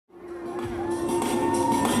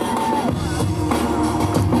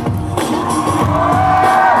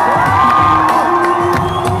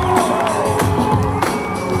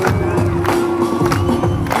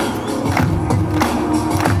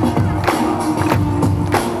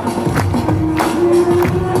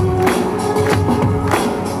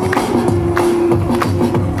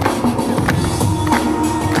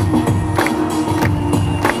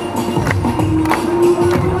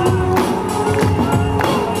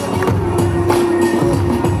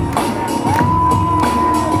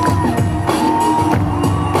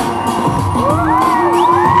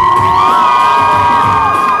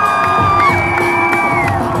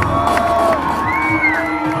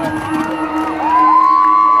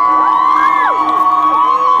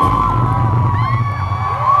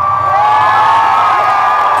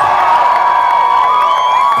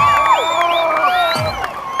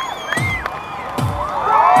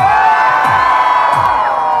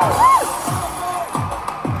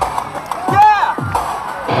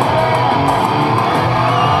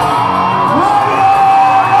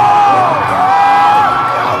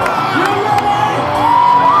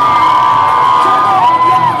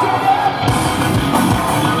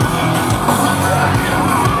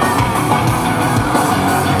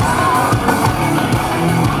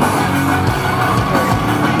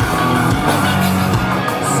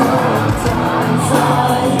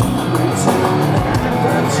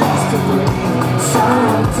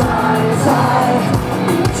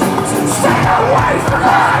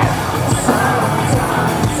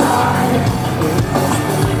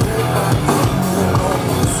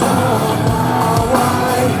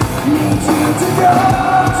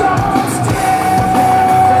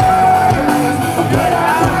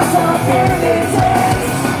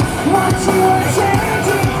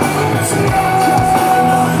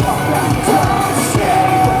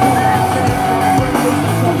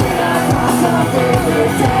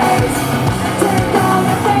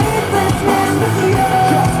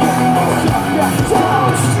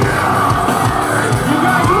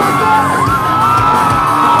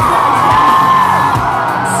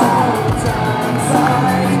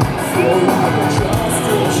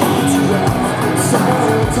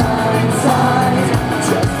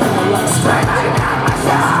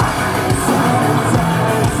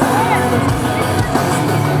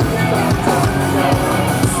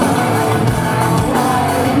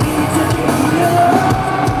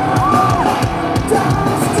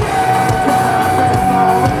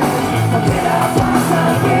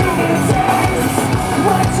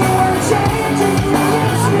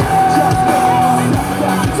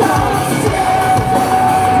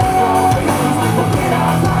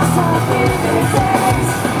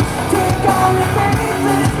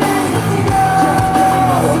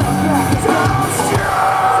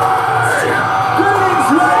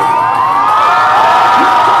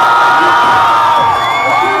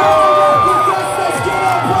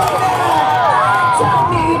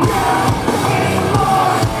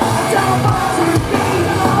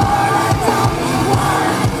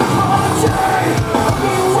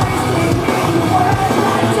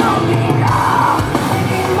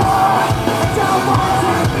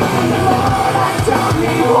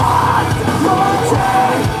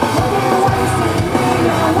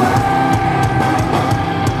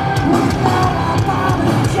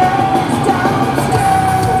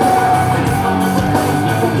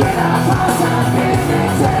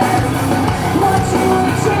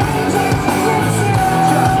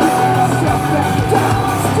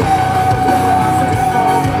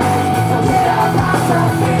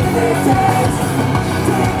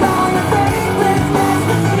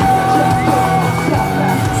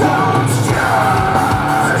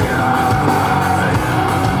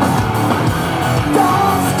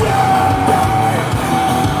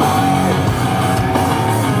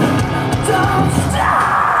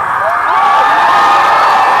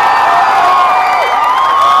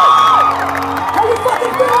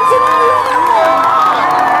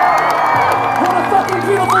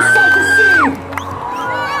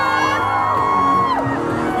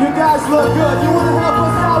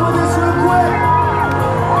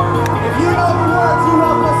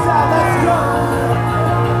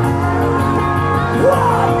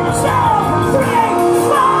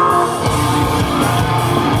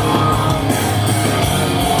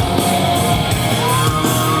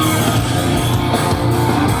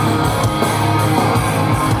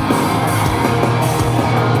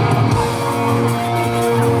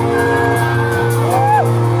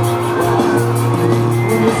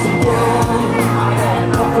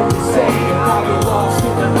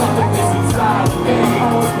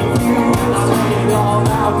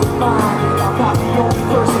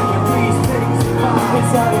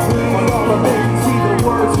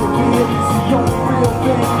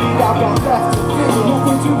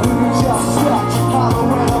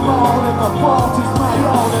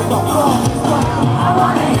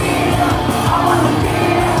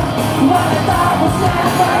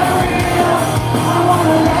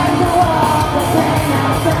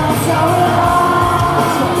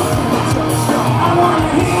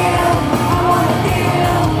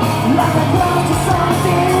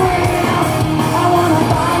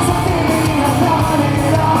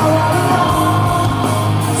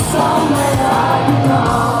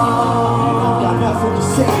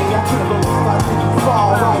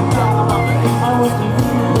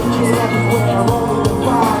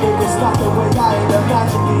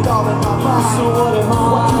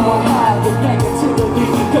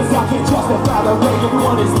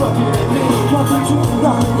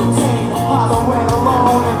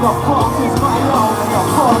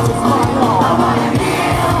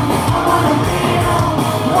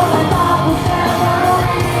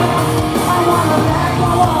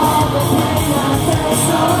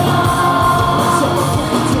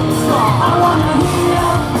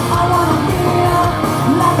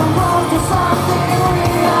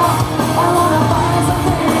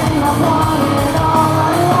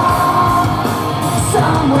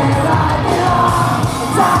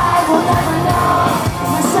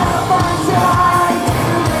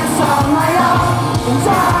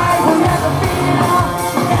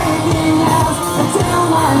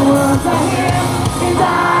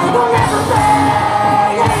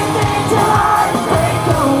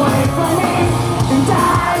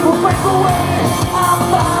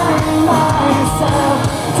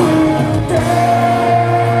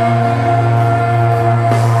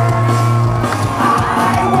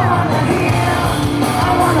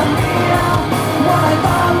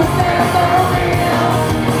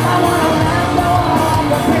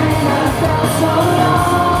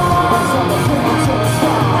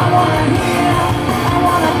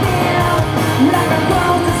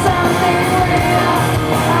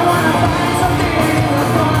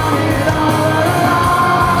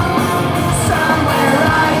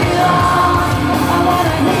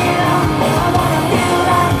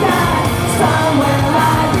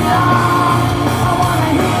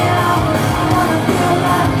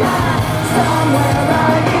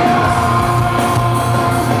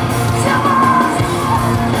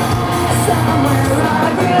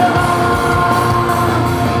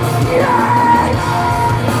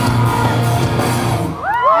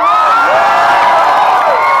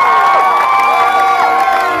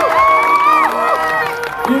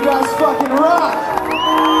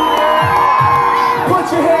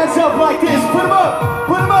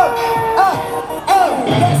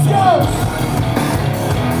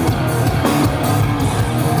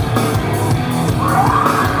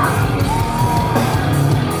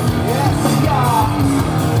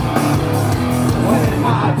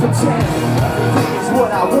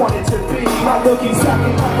Looking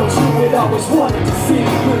something like what you had always wanted to see. I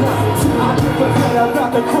give a shit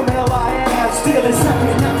about the criminal I am. Stealing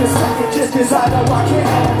second after second just cause I know I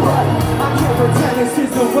can. But I can't pretend this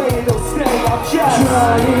is the way it'll stay. I'm just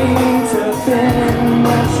trying to find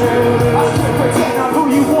my truth. I can't pretend I'm who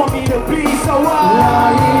you want me to be, so I'm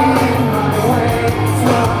lying my way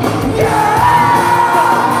from you.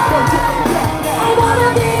 I wanna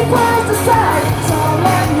be pushed aside, so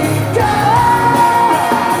let me go.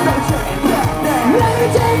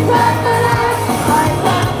 Take back my life, I'd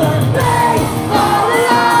rather be all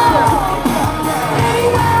alone.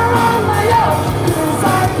 Anywhere on my own, cause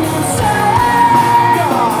I can say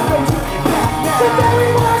the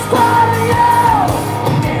very worst part of you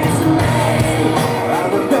is me. I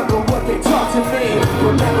remember what they taught to me.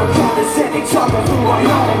 Remember condescending talk of who I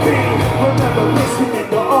ought to be. Remember listening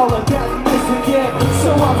to all of that and this again. So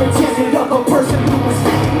I pretended I'm a person who was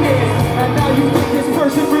sitting in. And now you think this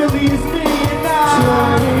person really is me.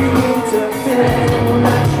 Trying to find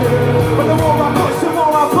my truth. But the more I push, the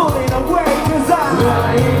more I'm pulling away. Cause I'm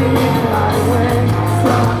lying my way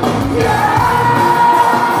from you.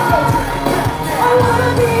 I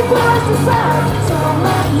wanna be pushed aside, so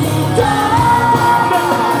let me go.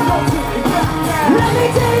 Let me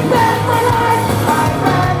take back my life, I'd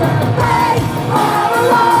rather be all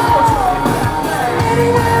alone.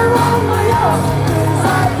 Anywhere on my own, cause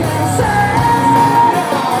I can say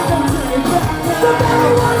the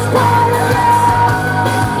very worst part of you,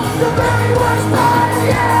 the very worst part of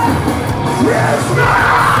you, is me!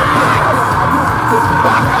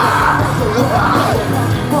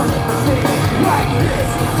 Like this,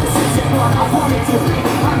 this isn't what I wanted to be.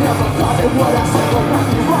 I never thought that what I said would not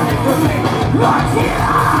be running from me. Like here!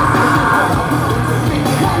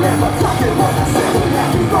 I never thought that what I said would not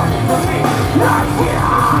be running from me. Like here!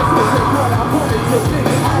 This isn't what I wanted to be.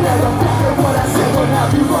 I never thought that what I said would not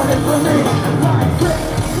be running from me. Like this.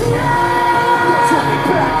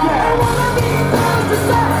 I wanna be pushed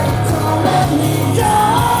aside, so let me go.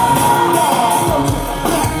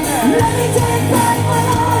 Let me take back my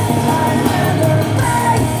life, I'd rather be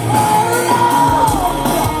all alone.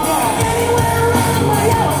 Anywhere on my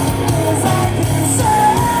own, cause I can say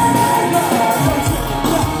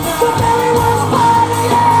the very worst part of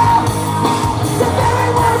you, the very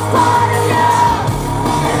worst part of you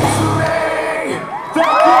is me.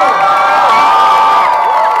 Thank you.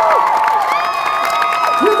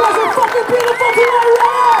 You guys are fucking beautiful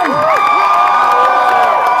tonight,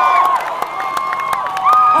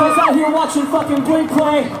 I was out here watching fucking Blink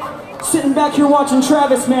play, sitting back here watching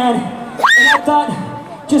Travis, man, and I thought,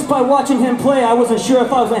 just by watching him play, I wasn't sure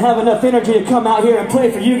if I was gonna have enough energy to come out here and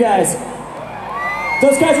play for you guys.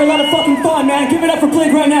 Those guys are a lot of fucking fun, man. Give it up for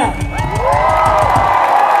Blink right now.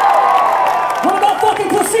 What about fucking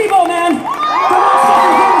Placebo, man? They're not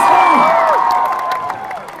fucking famous, man.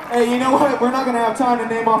 Hey, you know what? We're not gonna have time to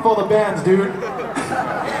name off all the bands, dude.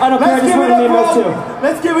 I don't care, I just want to name those two.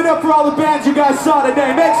 Let's give it up for all the bands you guys saw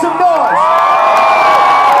today. Make some noise!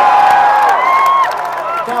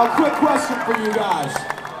 Now, a quick question for you guys.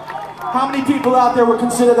 How many people out there would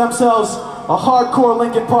consider themselves a hardcore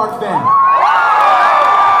Linkin Park fan?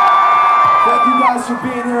 Thank you guys for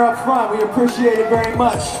being here up front. We appreciate it very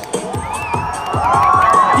much.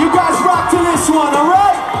 You guys rock to this one,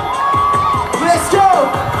 alright? Let's go!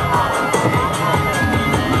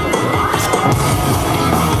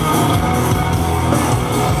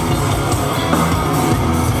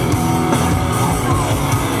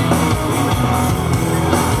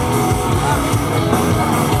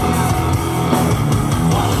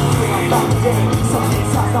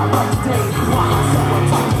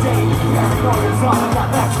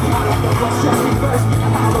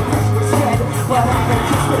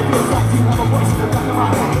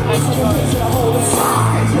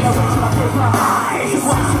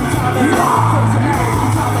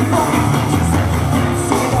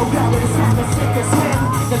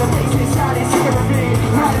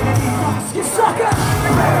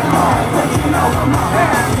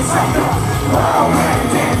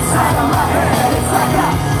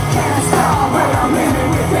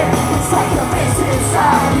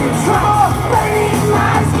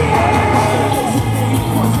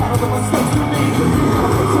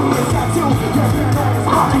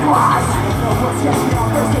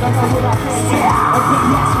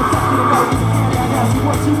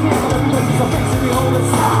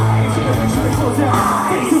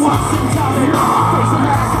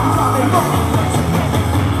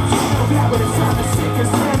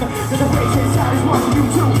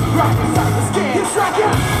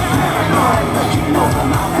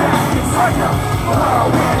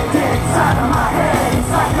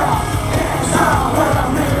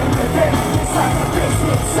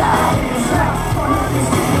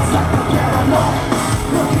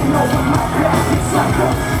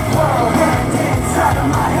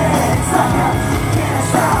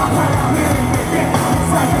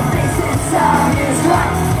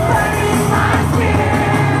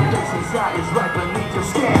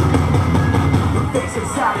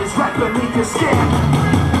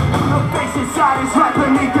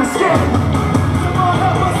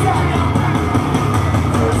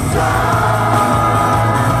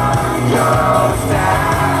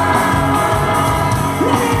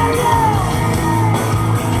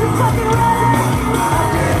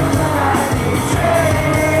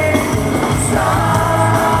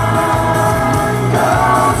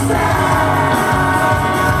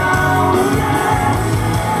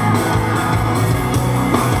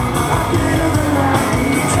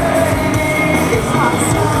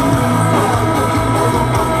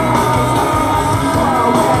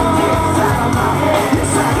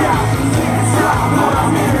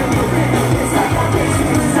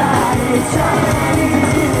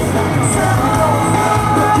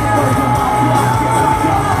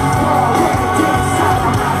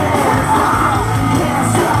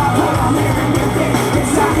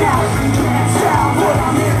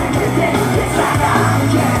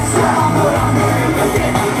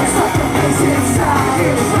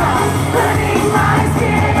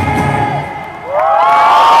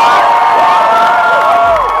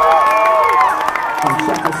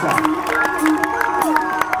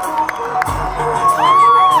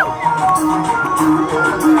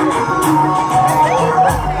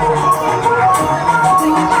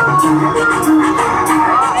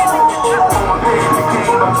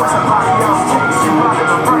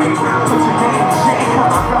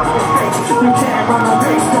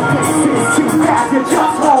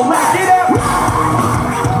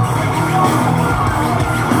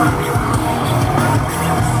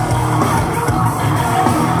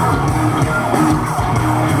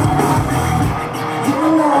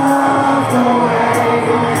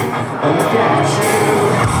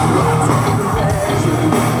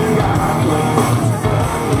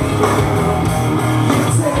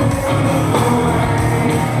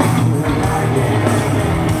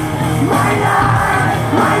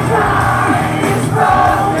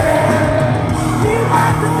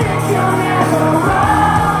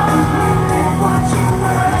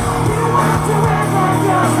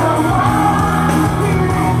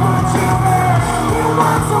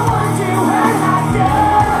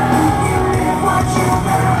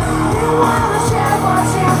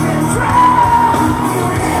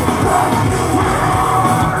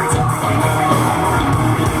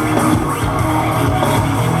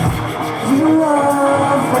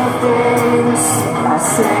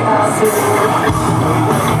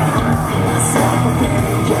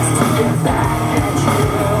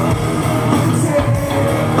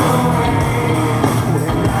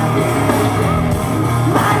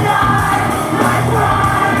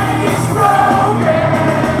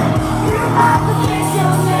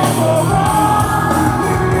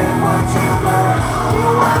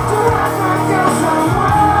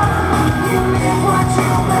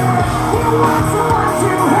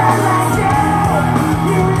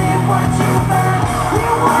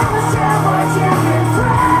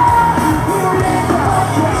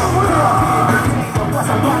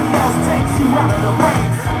 out of the rain.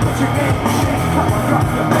 But you ain't shit coming from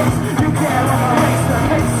your face. You can't erase the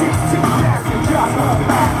hate. 16 back, you just a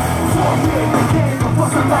back. Forfeit the game before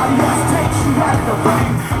somebody else takes you out of the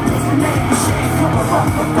rain. But you ain't shit coming from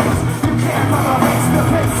your face. You can't erase the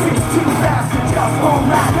hate. 16 back, you just won't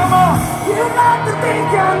lie. Come on! You like to think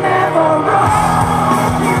you're never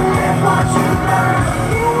wrong. You live what you learn.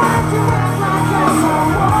 You want to act like you're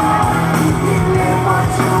someone. You live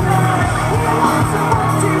what you learn. You want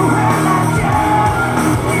someone to hurt like you.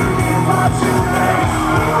 You live what you learn.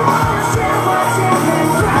 You want to share what you've been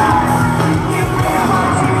through. You live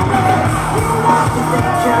what you learn. You want to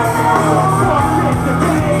think you're never wrong. The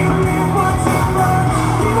day you live what you learn.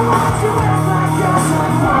 You want to act like you're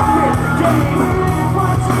someone. The day you live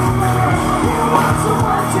what you learn. You want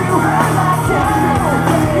someone to hurt like you. The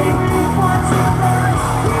day you live what you learn.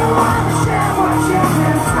 You want to share what you've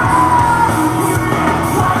been through. You live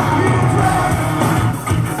what you learn.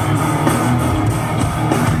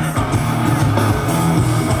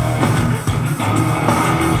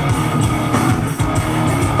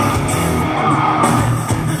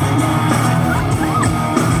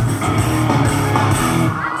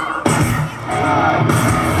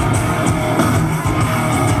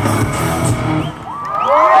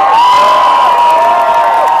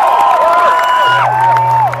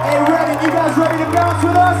 Hey, ready? You guys ready to bounce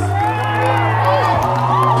with us?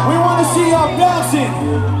 We want to see y'all bouncing.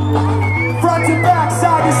 Front to back,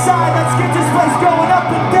 side to side. Let's get this place going up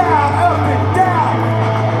and down, up and down.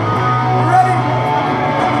 Ready?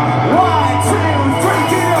 1, 2, 3,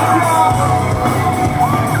 get up, y'all.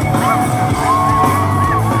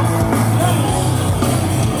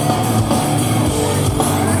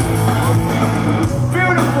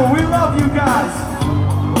 Beautiful, we love you guys.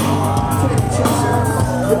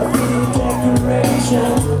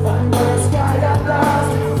 Decorations under the sky at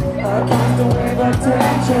last. A constant wave of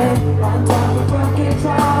tension on top of broken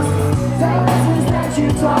trust. The lessons that you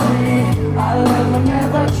taught me, I learned were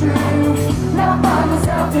never true. Now find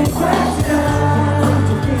myself in question.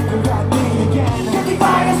 Finger at me again. Guilty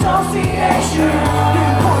by association. You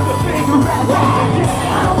point the finger at me again.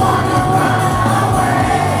 I wanna run away,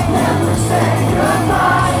 never say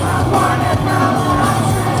goodbye. I wanna know my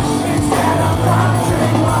truth instead of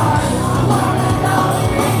wondering why.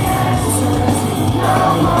 No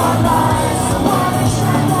more lies. I wanna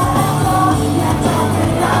shine light on. Yeah, don't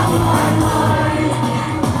get out of my mind.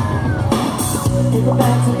 Go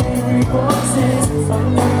back to angry voices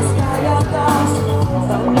under the sky of dust.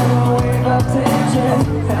 Under a wave of tension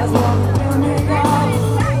has walked through me up.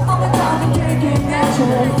 All the time I'm taking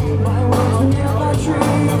action. My words were never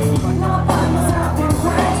true. But now I find myself in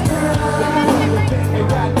question.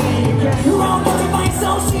 You're wrong by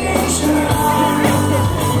association.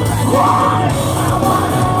 I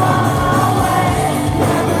wanna run away,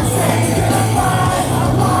 never say goodbye. I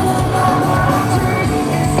wanna know my dream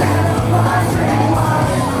instead of wondering why.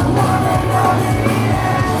 I wanna know the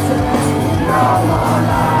answers, no more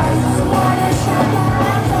lies. I wanna shine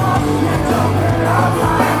light on and open up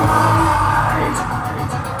my mind. I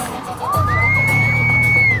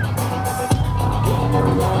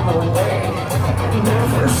wanna run away and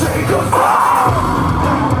never say goodbye.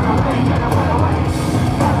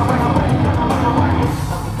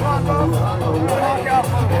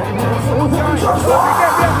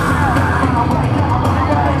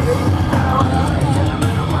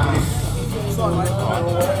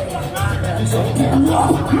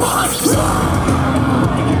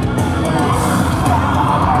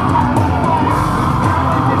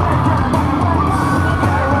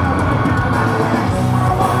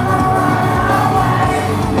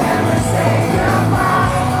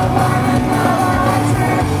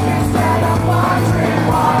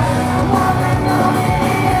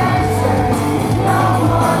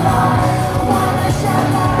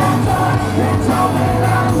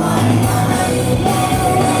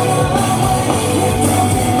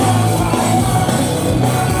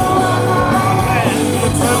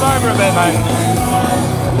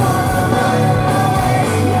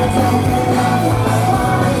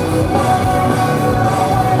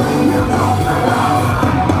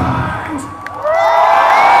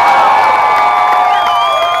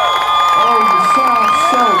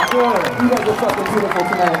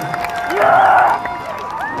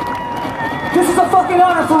 This is a fucking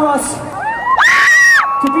honor for us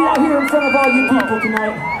to be out here in front of all you people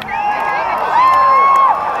tonight.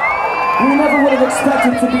 We never would have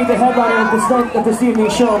expected to be the headliner of this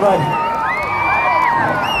evening's show, but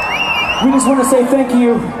we just want to say thank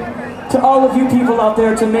you to all of you people out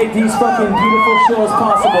there to make these fucking beautiful shows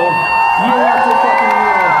possible year after fucking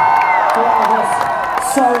year. For all of us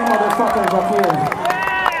sorry motherfuckers up here.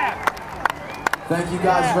 Thank you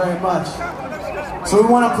guys very much. So we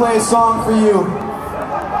want to play a song for you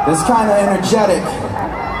that's kind of energetic.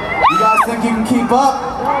 You guys think you can keep up?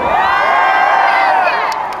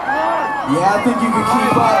 Yeah, I think you can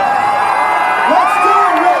keep up. Let's do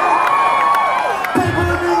it, Rick! People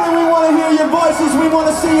in England, we want to hear your voices, we want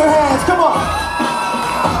to see your hands. Come on!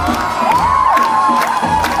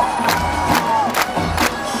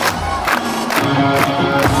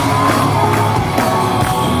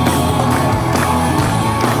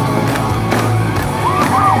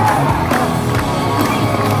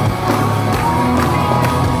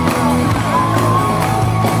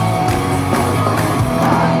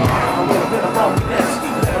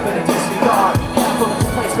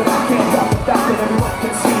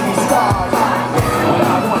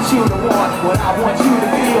 What I want you to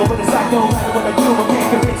feel, but it's like no matter what I do, I can't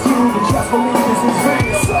convince you to just believe this is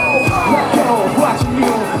real. So let go, watching you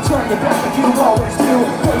turn your back like you always do.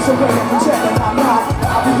 Face away and pretend that I'm not.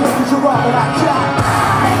 I'll be here 'cause you're all that I got.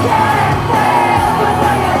 I can't feel the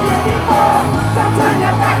way I did before. Don't turn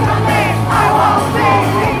your back on me. I won't be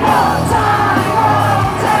ignored. Time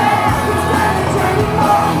won't take this damage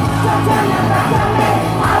anymore. Don't turn your back on me.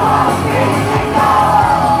 I won't be ignored.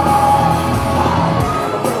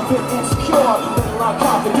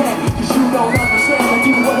 Confident, cause you don't understand. I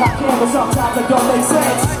do what I can, but sometimes I don't make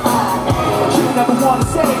sense. You never wanna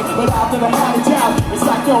say, but I've never had a doubt. It's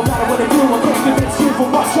like no matter what I do, I can't convince you for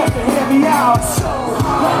much just to hear me out. So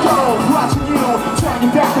let go, watching you turn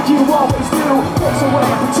your back like you always do. Face away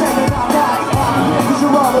and pretend that I'm not. I'm here cause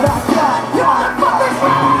you're all that I got. You're the fucking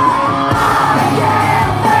right. I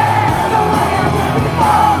can't feel the way I did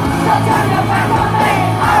before. Don't turn your back on me.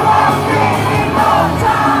 I won't be ignored.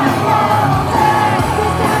 Time won't take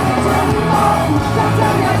this damage anymore. Don't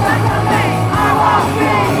turn your back on me. I won't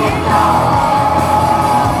be ignored.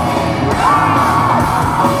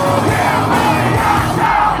 Hear me out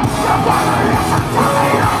now. You're gonna listen to me.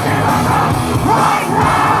 I'll give it up right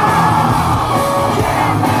now. Hear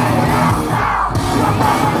me out now. You're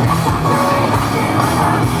gonna listen to me. I'll give it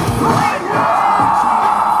up right now.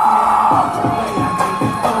 The way I did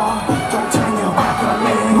before. Don't turn your back on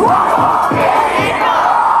me. I won't be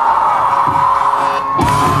ignored.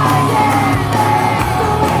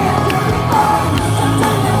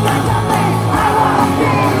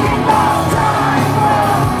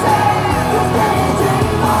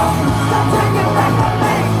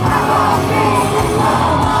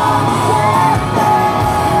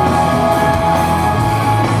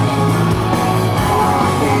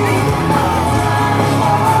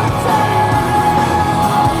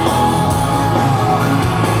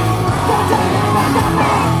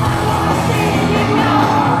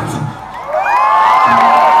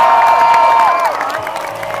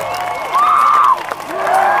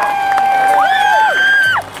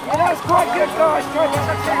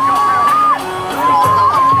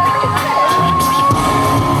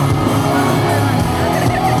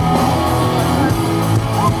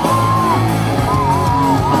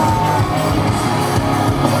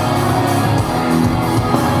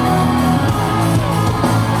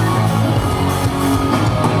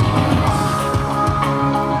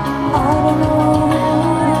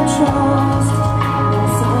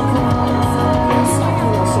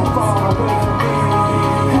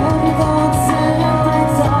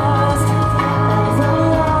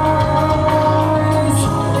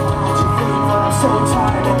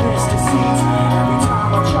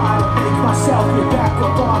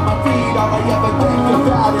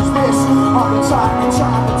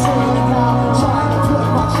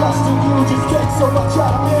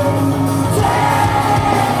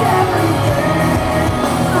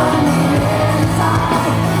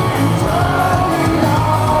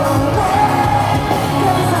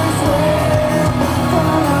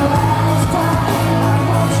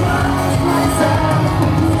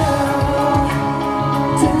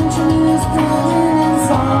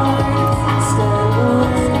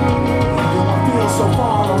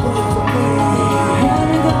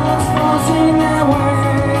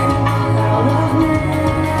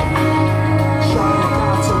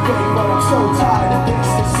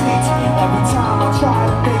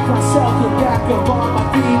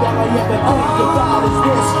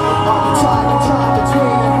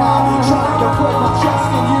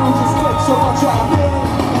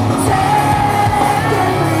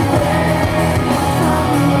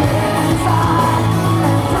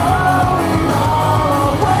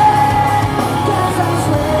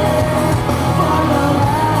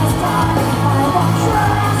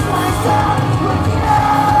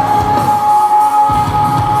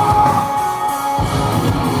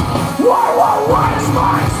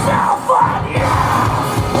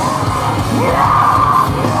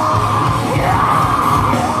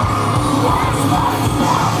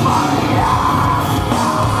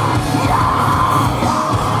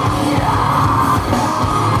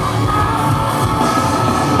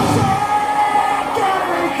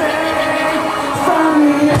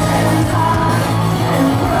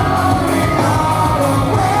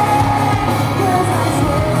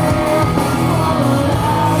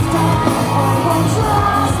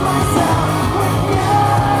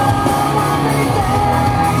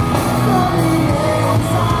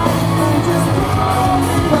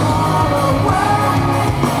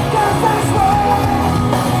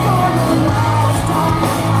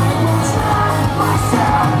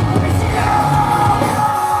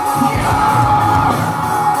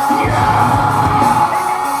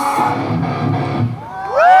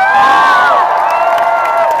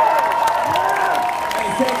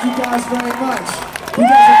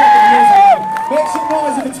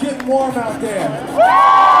 there.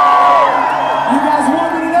 You guys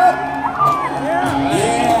warming it up?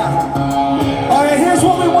 Yeah. All right, here's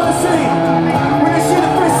what we want to see. We're gonna see the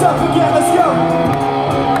fists up again. Let's go.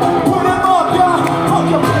 Put them up, y'all. Put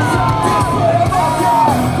your fists up. Put them up, y'all.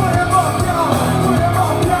 Put them up, y'all. Put them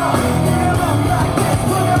up, y'all. Put them up like this.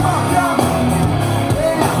 Put them up, y'all.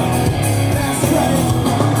 Yeah. That's right.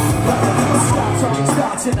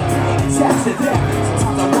 Starts in the pain attached to them.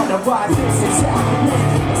 Sometimes I wonder why this is happening.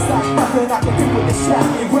 It's like nothing I can do with this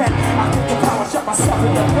shouting when I think of how I shot myself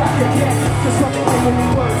in the back again. Cause something ain't any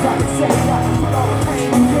words I can say. I put all the pain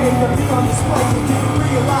you gave to me on display. You didn't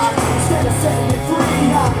realize instead of setting it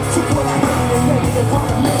free, I took what I hated and made it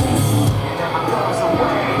part of me. It never goes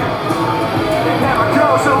away. It never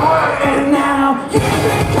goes away. And now you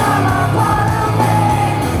become a part of me.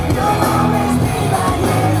 You'll always be right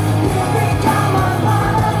here. You become a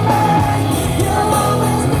part of me. You'll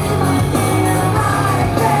always be right here. I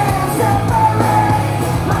can't separate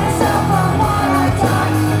myself from what I've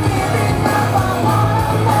done. Giving up a part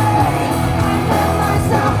of me. I feel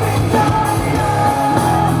myself in control.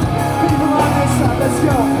 People on this side, let's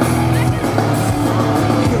go.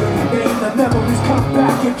 The memories come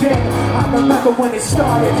back again. I remember when it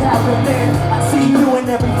started happening. I see you in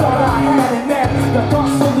every thought I had, and then the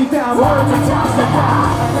thoughts slowly found words and times to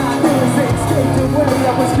die. And I knew as they escaped away,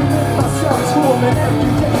 I was committing myself to them, and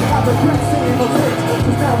every day I regret saying those things.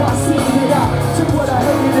 Cause now I see that I took what I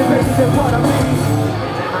hated and made it part of me.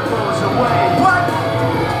 It never goes away. What?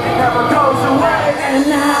 It never goes away. And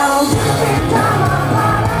now you become a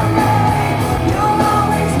part of me. You'll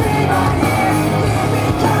always be right here. You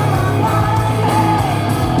become a part of me.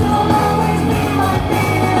 You'll always be right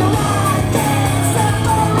here. I can't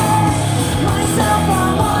separate myself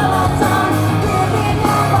from what I've done. Giving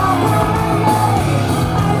up a part of me.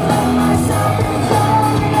 I feel myself in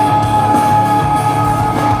control.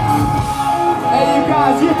 Hey, you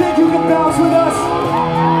guys, you think you can bounce with us?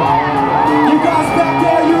 You guys back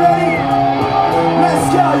there, you ready? Let's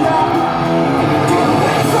go, y'all. Get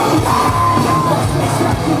away from me.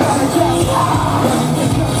 You gotta just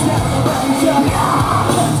everything comes down around you.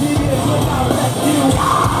 Let it in when I let you.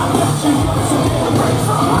 Let you go, so get away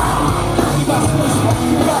from me. You got respect,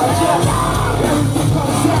 you gotta just everything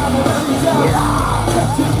comes down around you. Let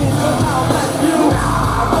it in when I let you.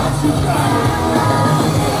 I let you go.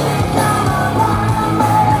 Become a part of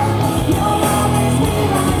me. You'll always be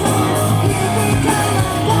right here. You become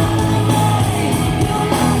a part of me.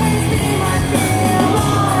 You'll always be right here.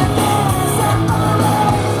 I can't separate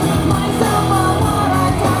myself from what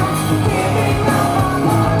I've done. Giving up a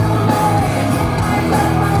part of me. I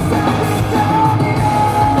let myself be done.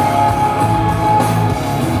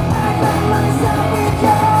 I let myself be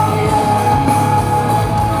done.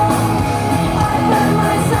 I let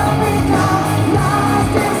myself become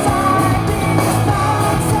lost inside these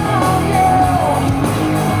thoughts of you.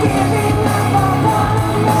 Giving up a part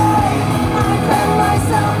of me. I let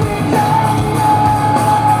myself become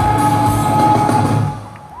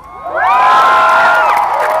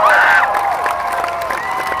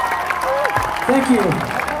Thank you.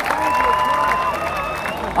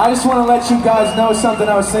 I just want to let you guys know something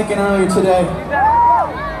I was thinking earlier today.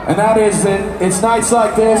 And that is that it's nights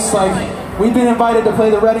like this, like we've been invited to play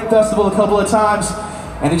the Reading Festival a couple of times,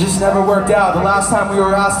 and it just never worked out. The last time we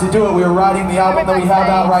were asked to do it, we were writing the album that we have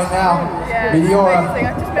out right now, Meteora.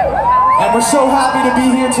 And we're so happy to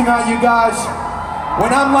be here tonight, you guys.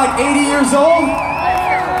 When I'm like 80 years old,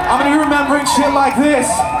 I'm gonna be remembering shit like this.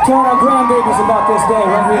 Telling our grandbabies about this day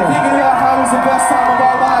right here. Thinking about how it was the best time of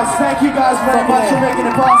our lives. Thank you guys very much for making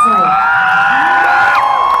it possible.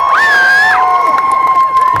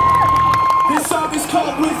 This song is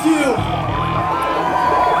called With You.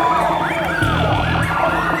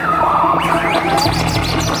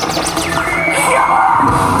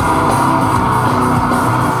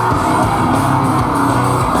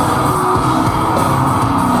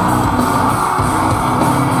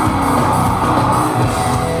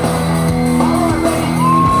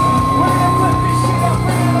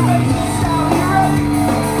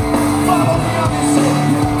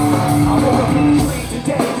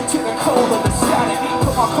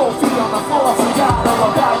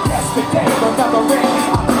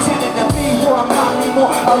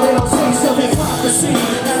 A little taste of hypocrisy,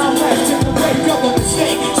 and I'm left in the wake of a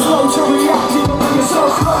mistake. Slow to react, even when you're so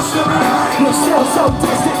close to me. You're still so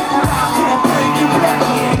distant, and I can't bring you back.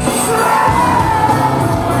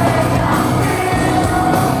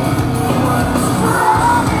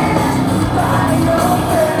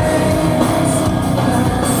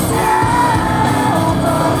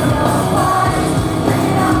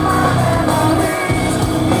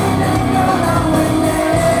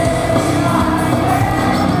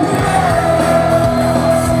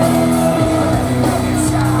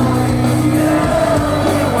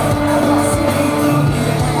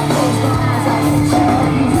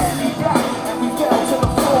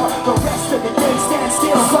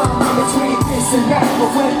 this and that. But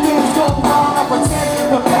when things go wrong, I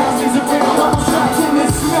pretend the past isn't real. I'm trapped in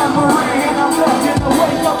this memory, and I'm left in the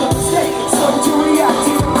wake of the mistake. So to react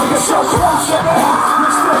to it, you're so close to me.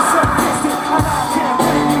 You're still so distant, and I can't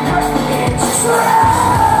bring you back. It's true.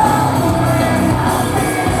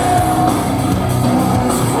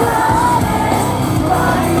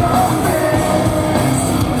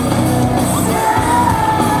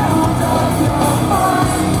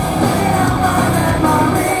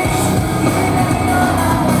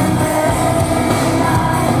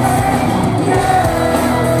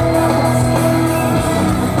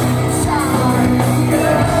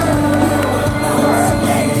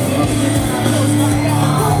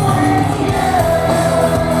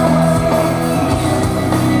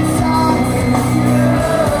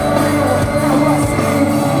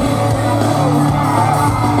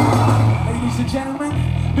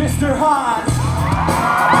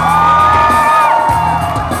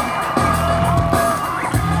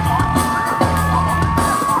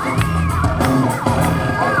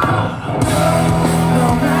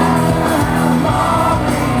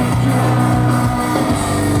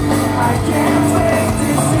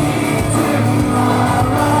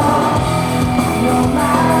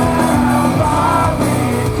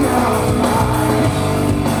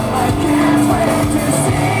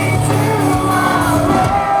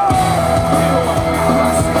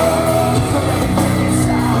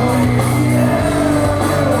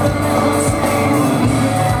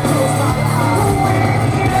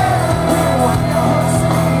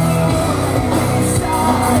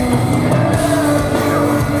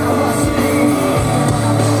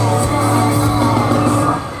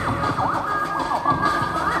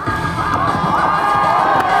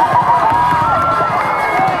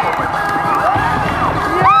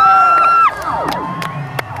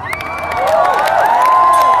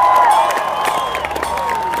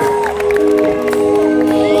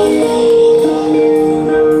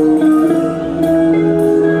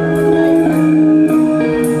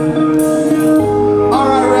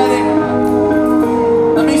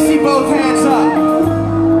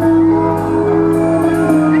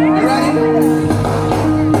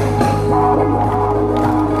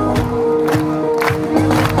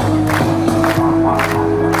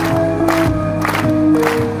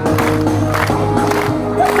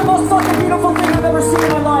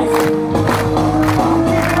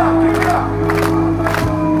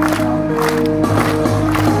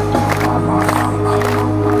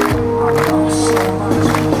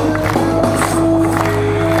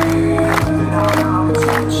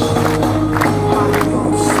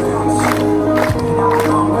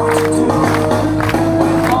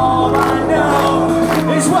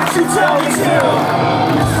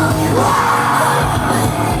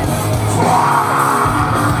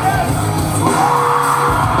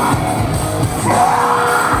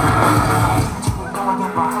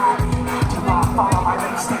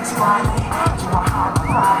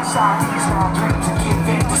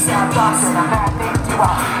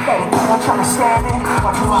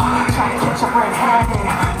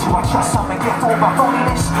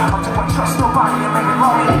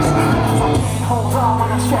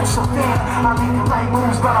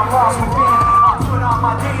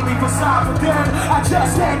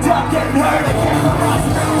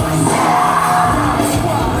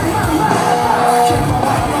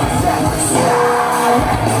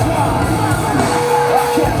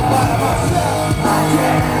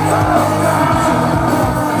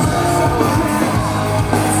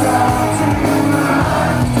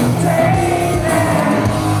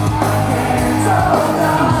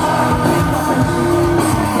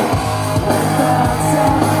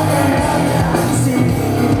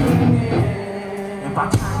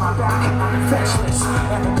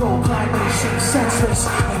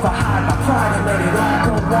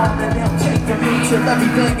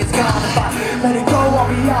 Everything is gone. If I let it go, I'll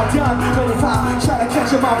be outdone. But if I try to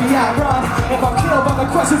catch him, I'll be outrun. If I'm killed by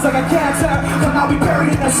the questions like a cancer, then I'll be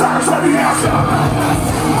buried in the silence of the answer.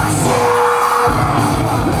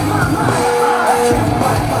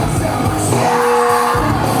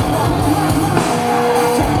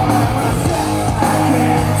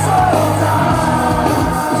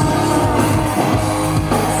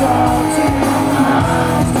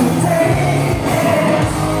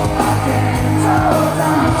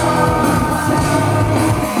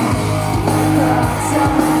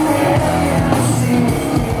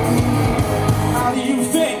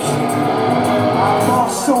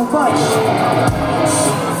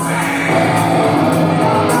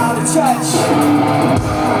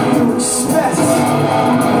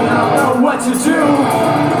 To do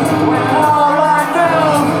when all I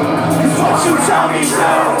know is what you tell me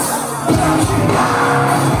to.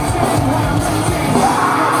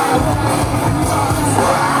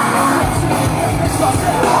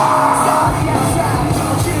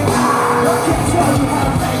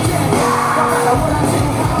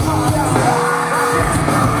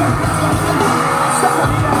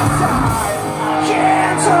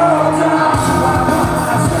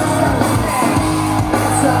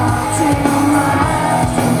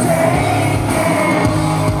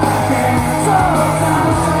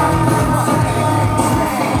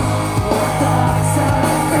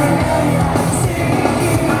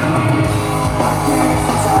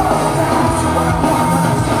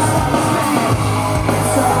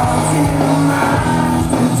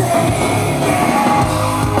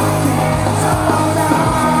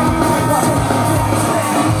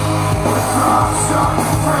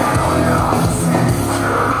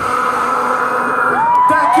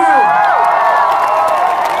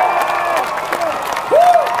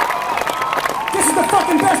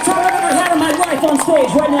 On stage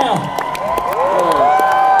right now.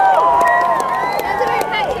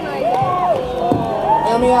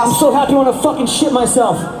 I'm so happy I want to fucking shit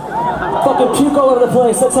myself. Fucking puke all over the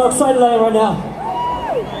place. That's how excited I am right now.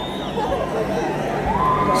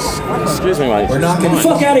 Excuse me, mate. We're not Get the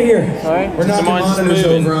fuck out of here. Sorry? We're not monitors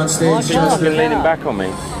over on stage. You've been leaning back on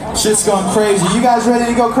me. Shit's going crazy. You guys ready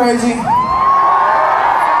to go crazy?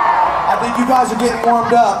 I think you guys are getting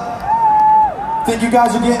warmed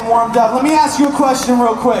up. Let me ask you a question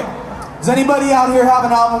real quick. Does anybody out here have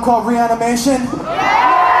an album called Reanimation?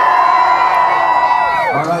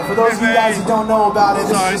 Alright, for those of you guys who don't know about it,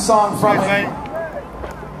 this is a song from it.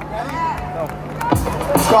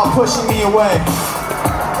 It's called Pushing Me Away.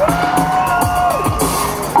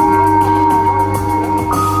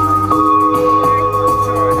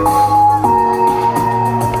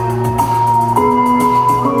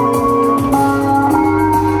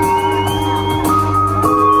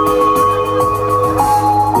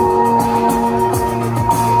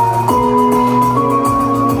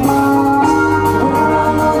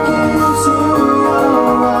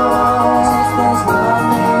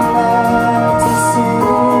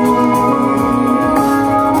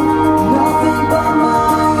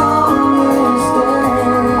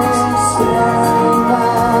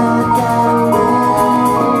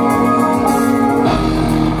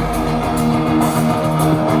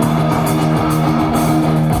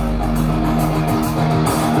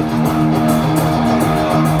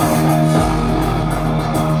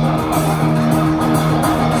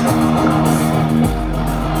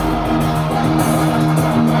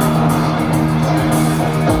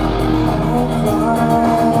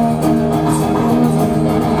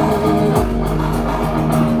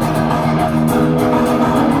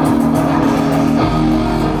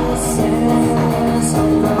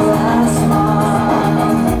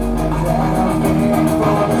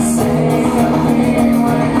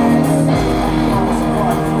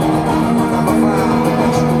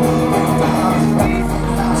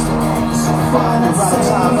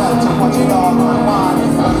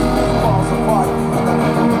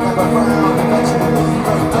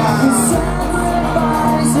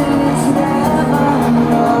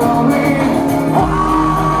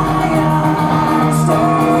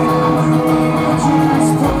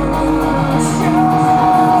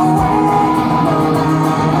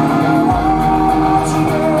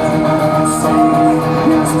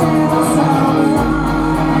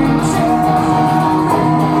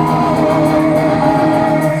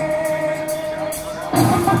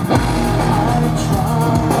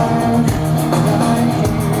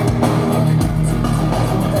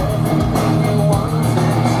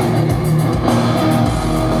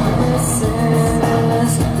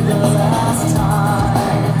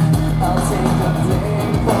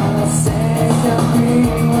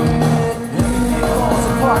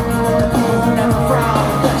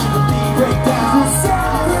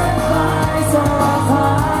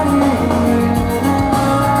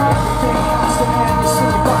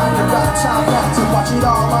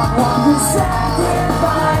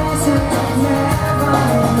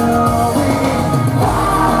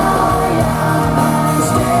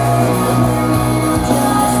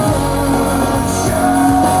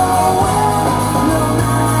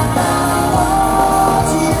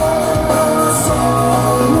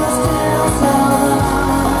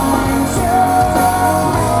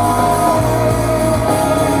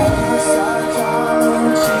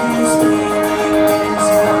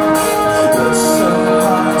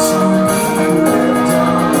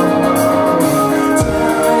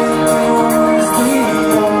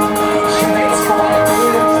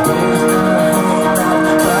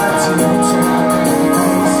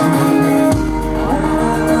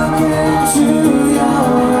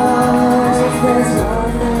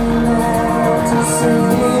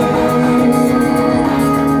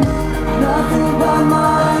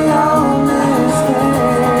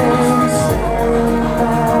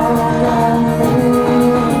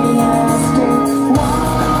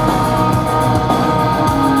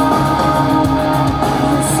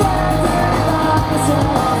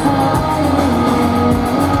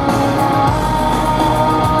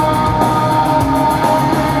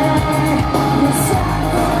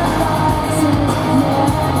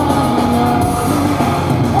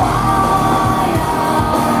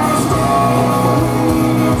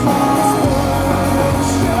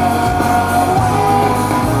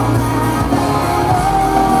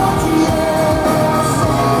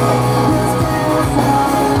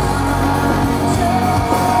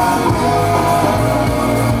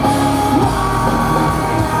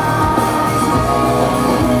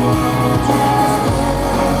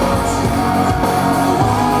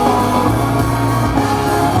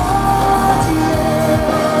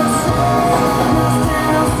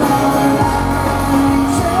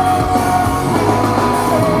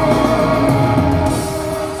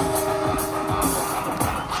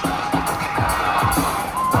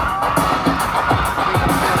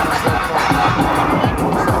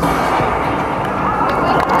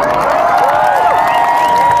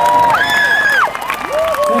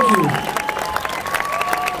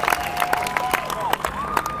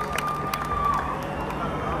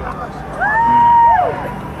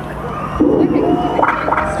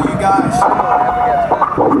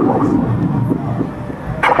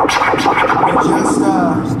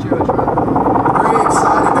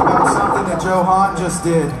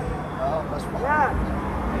 Did.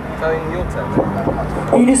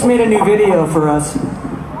 He just made a new video for us.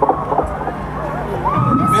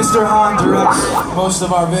 Mr. Han directs most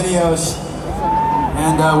of our videos,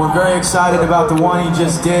 and we're very excited about the one he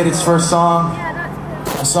just did, his first song,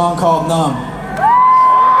 a song called Numb.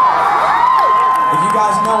 If you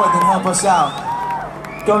guys know it, then help us out.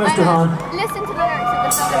 Go, Mr. Han. Listen to the lyrics of the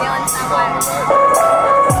song and you understand why it makes me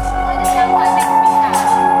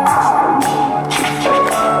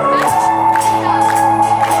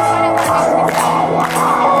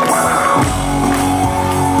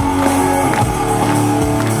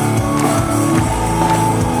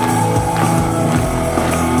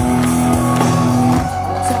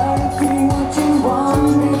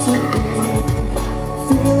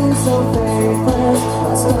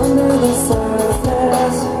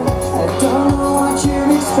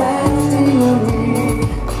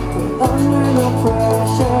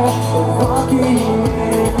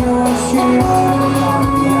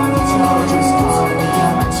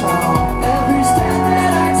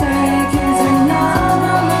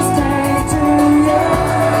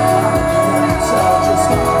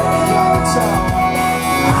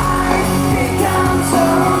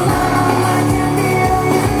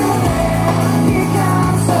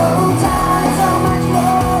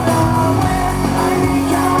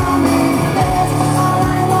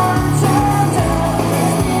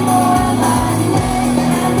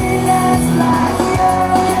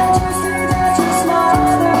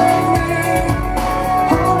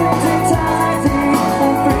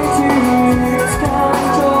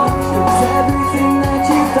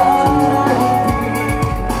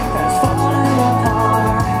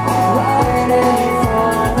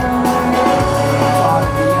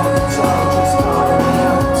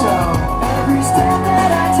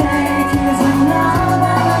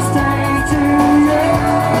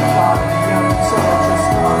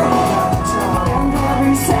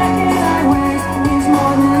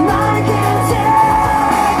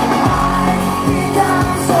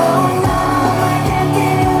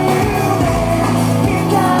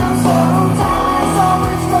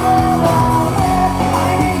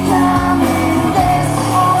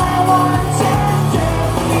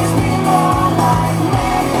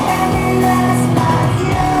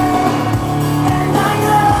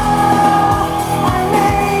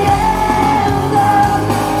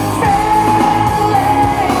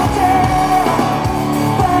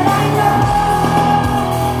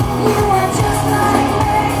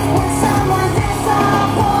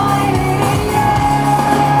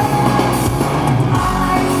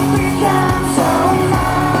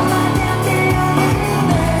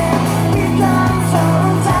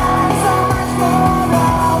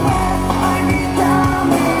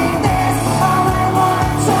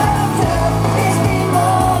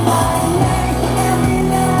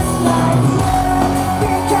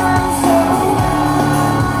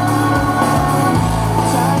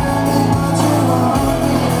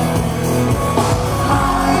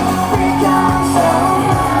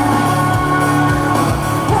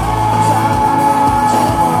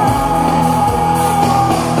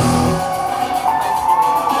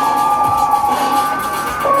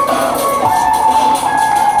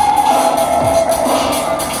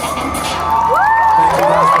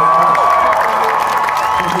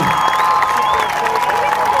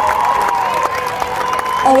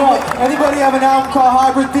have an album called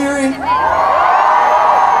Hybrid Theory.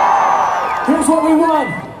 Here's what we want.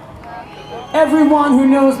 Everyone who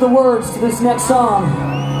knows the words to this next song,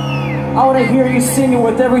 I want to hear you sing it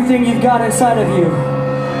with everything you've got inside of you.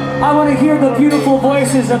 I want to hear the beautiful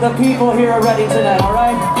voices of the people here already tonight, all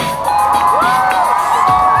right?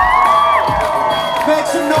 Make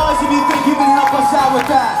some noise if you think you can help us out with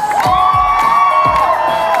that.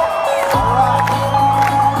 Alright.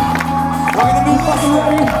 We're gonna be fucking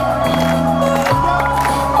ready.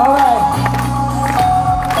 Alright.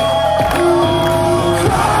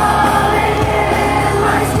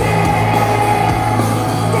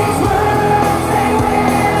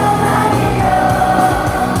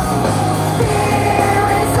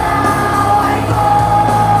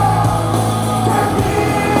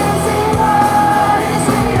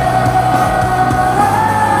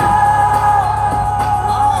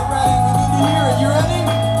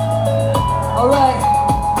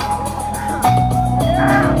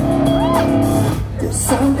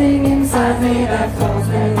 Something inside me that flows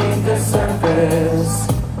beneath the surface.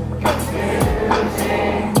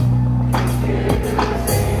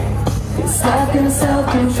 It's lack of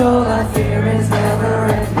self-control I fear is never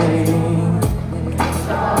ending.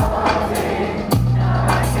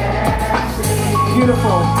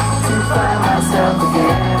 Beautiful. To find myself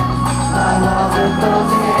again, my walls are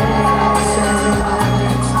closing in.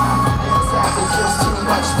 It's just too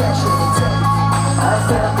much pressure to take. I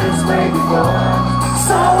felt this way before.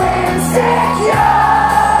 So insecure.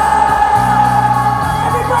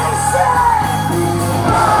 Everybody say,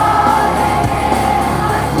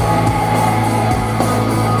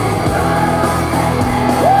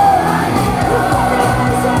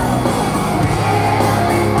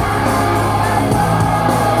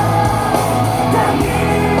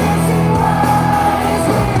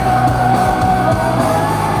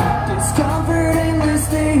 discomfort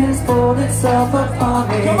endlessly has pulled itself upon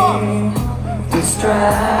me. Come on.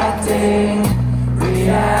 Distracting,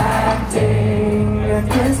 reacting.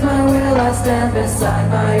 Against my will I stand beside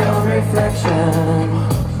my own reflection.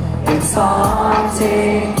 It's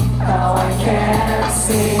haunting how I can't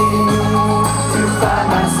seem to find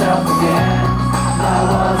myself again. My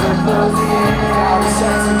walls are closing in. Out of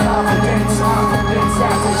sense of confidence,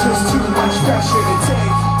 it's just too much pressure to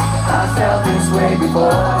take. I felt this way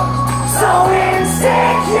before. So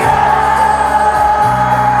insecure.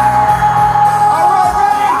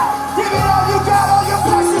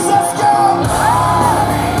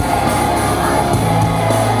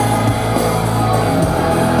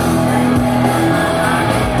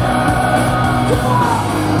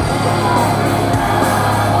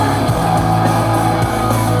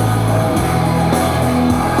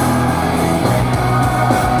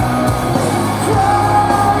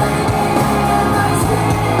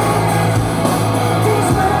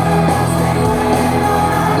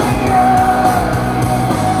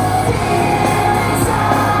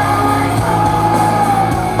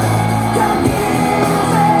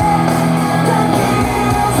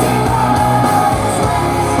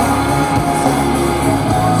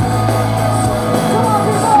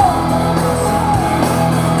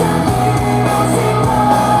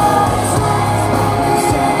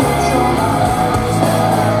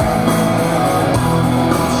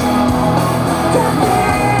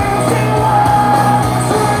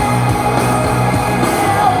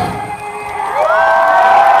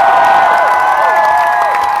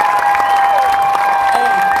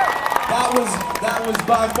 That was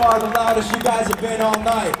by far the loudest you guys have been all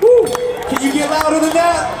night. Woo! Can you get louder than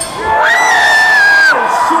that? Oh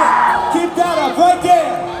shit! Keep that up right there.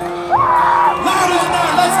 Louder than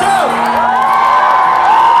that. Let's go.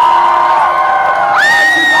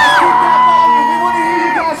 Alright, you guys keep that volume. We want to hear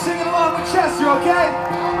you guys singing along with Chester, okay?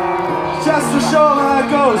 Chester, show them how it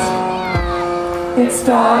goes. It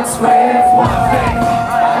starts with one thing.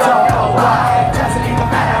 I don't know why. It doesn't even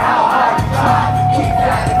matter how hard you try. Keep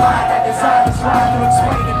that in mind. That design is trying to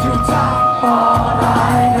explain in due time. All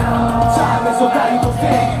I know, time is a valuable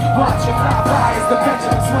thing. Watch it fly by as the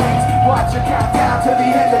pendulum swings. Watch it count down to the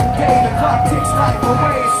end of the day. The clock takes life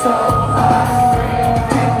away. So hungry.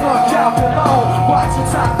 Didn't look out below. Watch the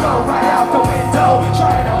time go right out the window.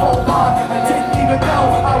 Trying to hold on, I didn't even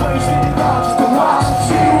know I wasted it all just to watch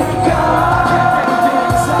you go.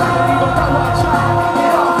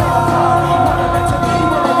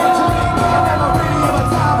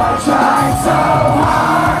 Tried so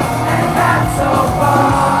hard and got so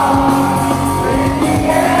far. In the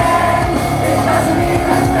end, it doesn't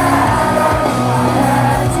even matter. I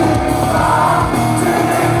had to fall to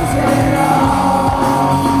lose it all.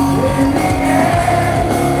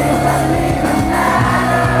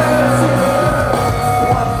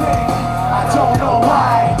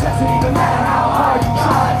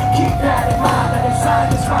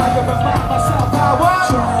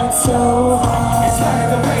 tried so hard. It's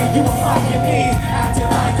like the way you were finding me,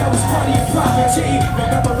 acting like I was part of your property.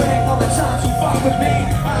 Remembering all the times you fought with me,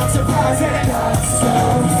 I'm surprised that it got so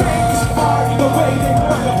things are the way they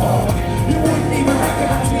were before. You wouldn't even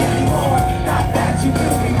recognize me anymore. Not that you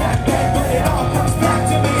knew me back then, but it all comes back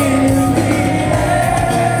to me in the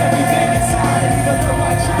end. Everything inside, even though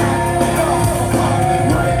I tried, it all fell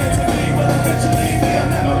apart. What it meant to me will eventually be a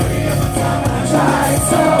memory of a time when I tried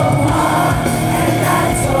so hard and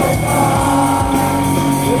got so far.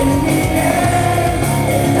 In the end,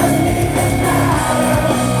 it doesn't even matter.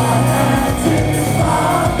 I had to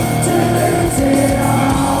fall to lose it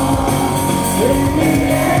all. In the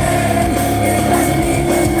end, it doesn't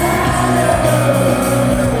even matter.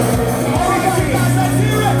 Everybody, guys, let's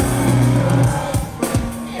hear it.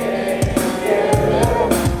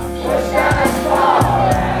 Push as far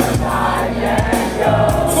as I can go.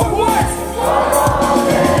 For what? For all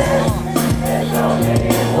this, there's only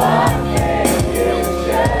one thing you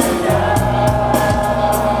should know.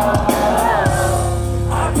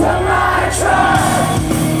 I put my trust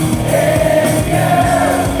in you.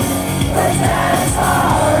 Push as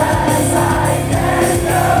far as I can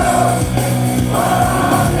go. For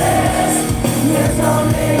all this, there's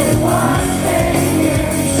only one thing you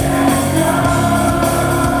should know.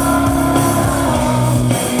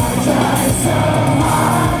 I tried so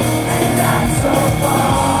hard and got so far.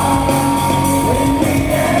 In the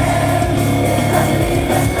end, it doesn't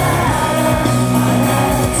even matter. I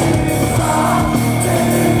had to fall to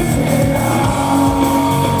lose it all.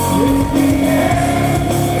 In the end,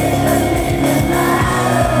 it doesn't even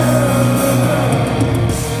matter.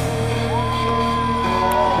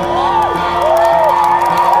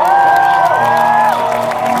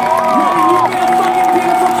 You made a fucking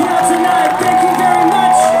beautiful crowd tonight. Thank you very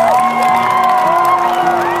much.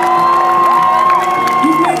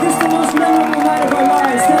 You made this the most memorable night of our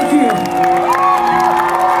lives. Thank you.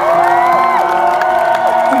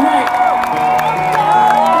 Good night.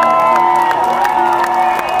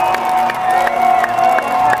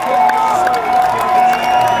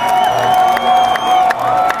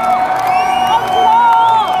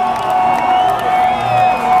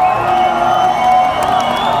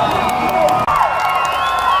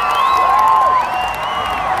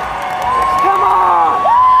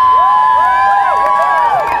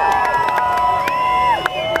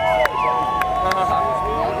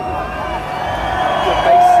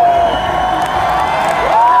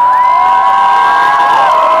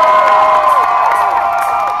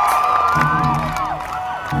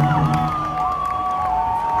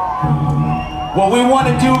 What we want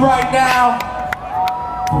to do right now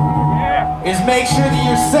is make sure that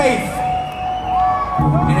you're safe.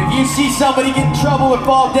 And if you see somebody get in trouble or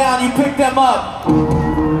fall down, you pick them up.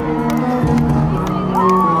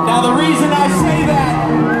 Now the reason I say that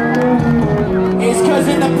is because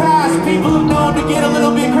in the past people have known to get a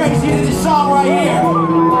little bit crazy to this song right here.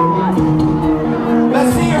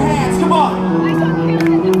 Let's see your hands, come on.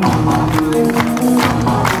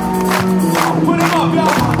 Put them up,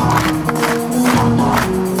 y'all.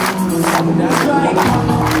 That's right.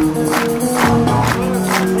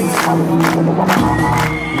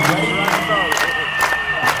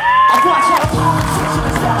 I watch out.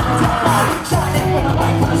 Shining with the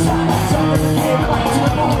light, put a shine. Something that came right to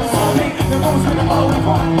the moon. So big, the moon's gonna always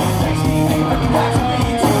want. Makes me think when you back to me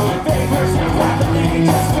too. Favors and rapidly,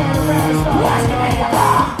 just turn around and start asking me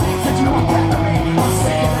about things that you want back to me. I'm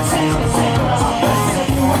saying the same, but I'm gonna say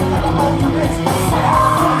you want to hold your wrist.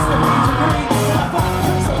 Place the beat to me, and I find the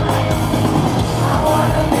place to light. I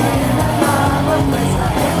wanna be in another place. I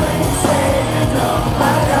can't let you say you don't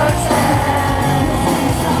understand.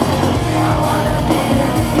 I wanna be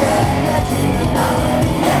in the energy, not in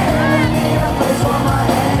the air. Need a place for my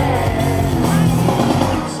head.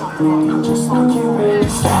 Something just like you really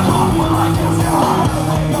step on when I feel so hard.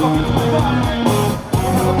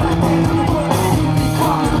 Go back there to the world,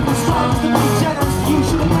 because of the struggles to be generous. You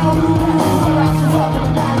should have known who we're out to love and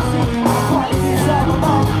embarrassing. I'm fighting this all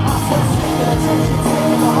alone. I'm so sick of attention,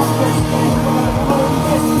 taking the whole place.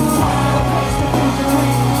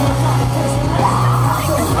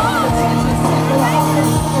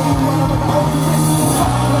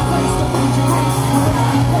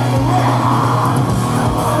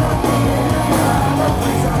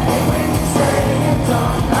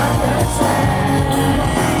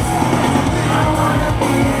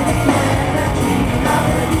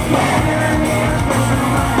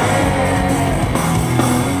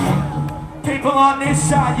 People on this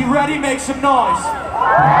side, you ready? Make some noise.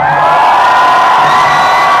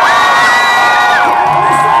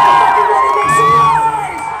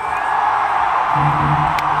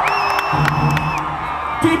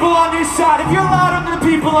 People on this side, if you're louder than the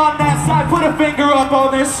people on that side, put a finger up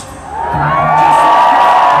on this. Just like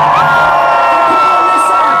that. People on this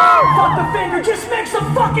side, fuck the finger, just make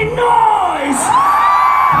some fucking noise!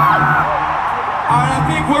 Alright, I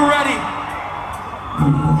think we're ready.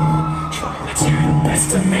 Try to take the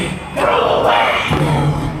best of me, go away.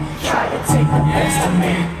 Try to take the best of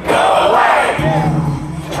me, go away.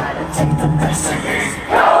 Try to take the best of me,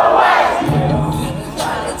 go away.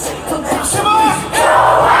 Try to take the best of me, go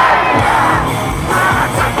away. Try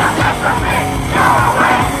to take the best of me, go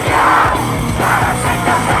away. Try to take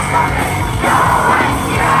the best of me, go away.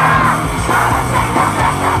 Try to take the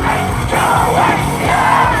best of me, go away.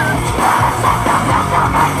 Try to take the best of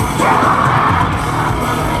me, go away.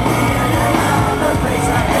 The place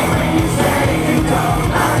I hate when you say you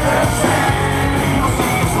don't understand.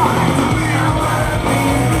 I wanna be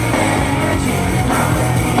the energy,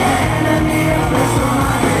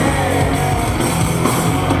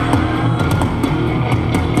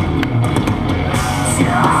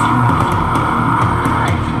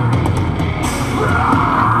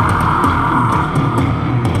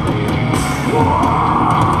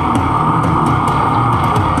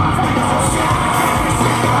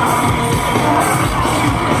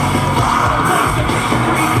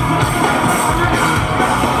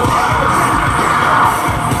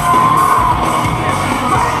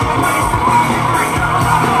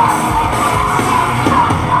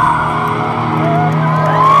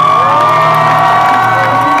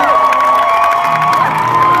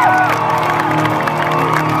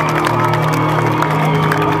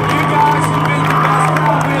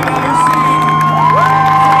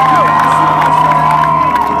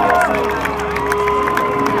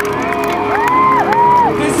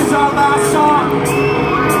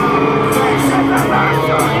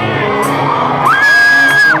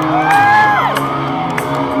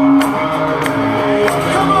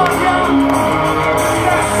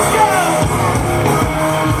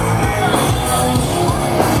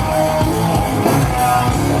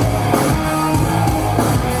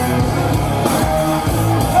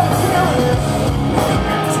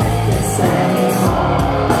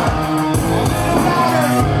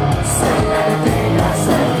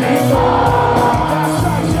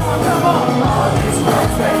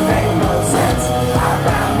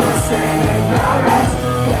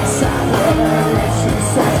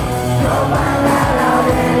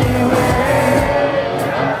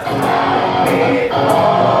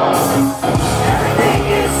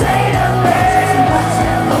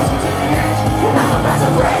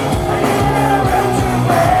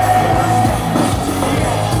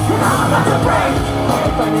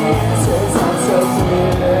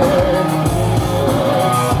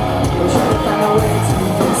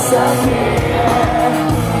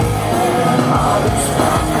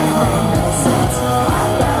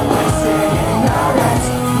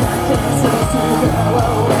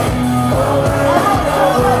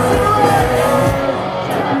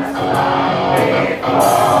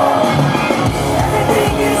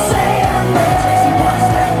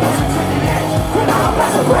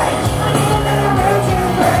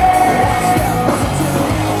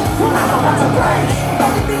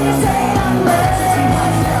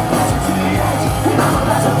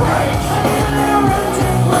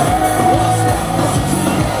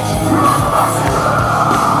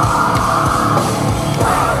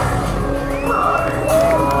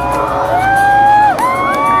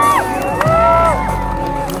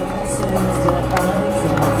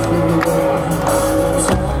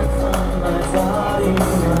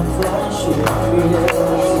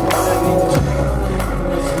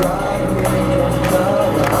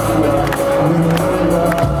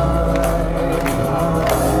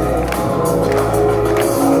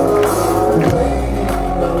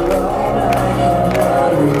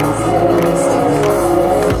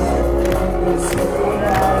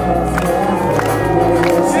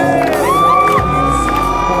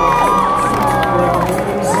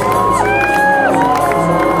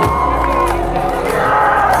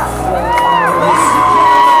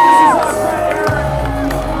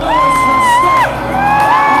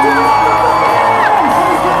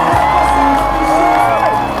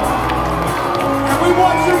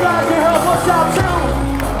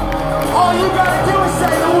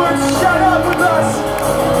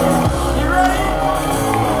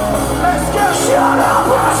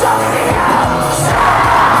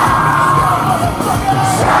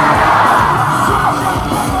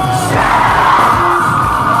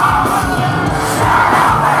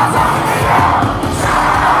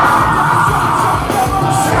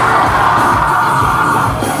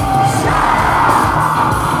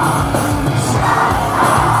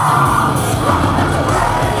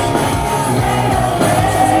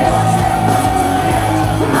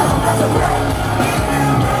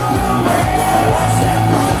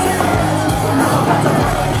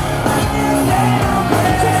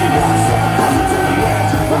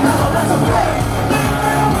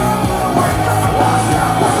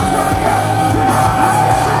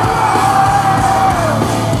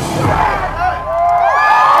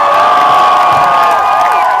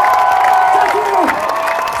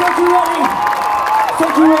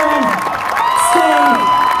 Linkin, Sting,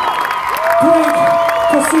 Blink,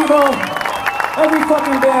 Placebo, every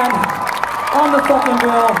fucking band on the fucking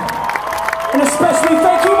bill. And especially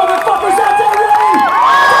thank you,